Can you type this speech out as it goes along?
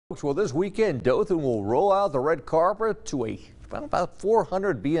Well, this weekend, Dothan will roll out the red carpet to about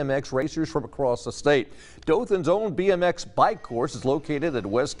 400 BMX racers from across the state. Dothan's own BMX bike course is located at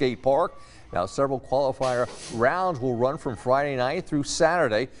Westgate Park. Now, several qualifier rounds will run from Friday night through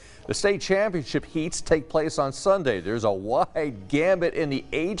Saturday. The state championship heats take place on Sunday. There's a wide gambit in the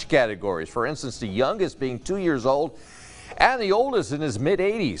age categories. For instance, the youngest being 2 years old and the oldest in his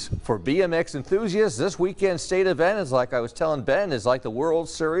mid-80s. For BMX enthusiasts, this weekend's state event is, like I was telling Ben, is like the World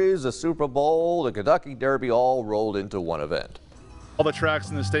Series, the Super Bowl, the Kentucky Derby, all rolled into one event. All the tracks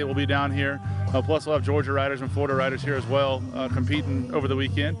in the state will be down here. Plus we'll have Georgia riders and Florida riders here as well, competing over the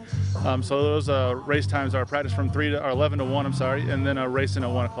weekend. So those race times are practice from 11 to 1, and then racing at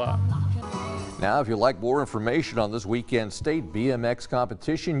 1 o'clock. Now, if you'd like more information on this weekend's state BMX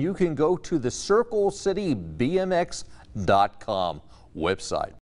competition, you can go to the CircleCityBMX.com website.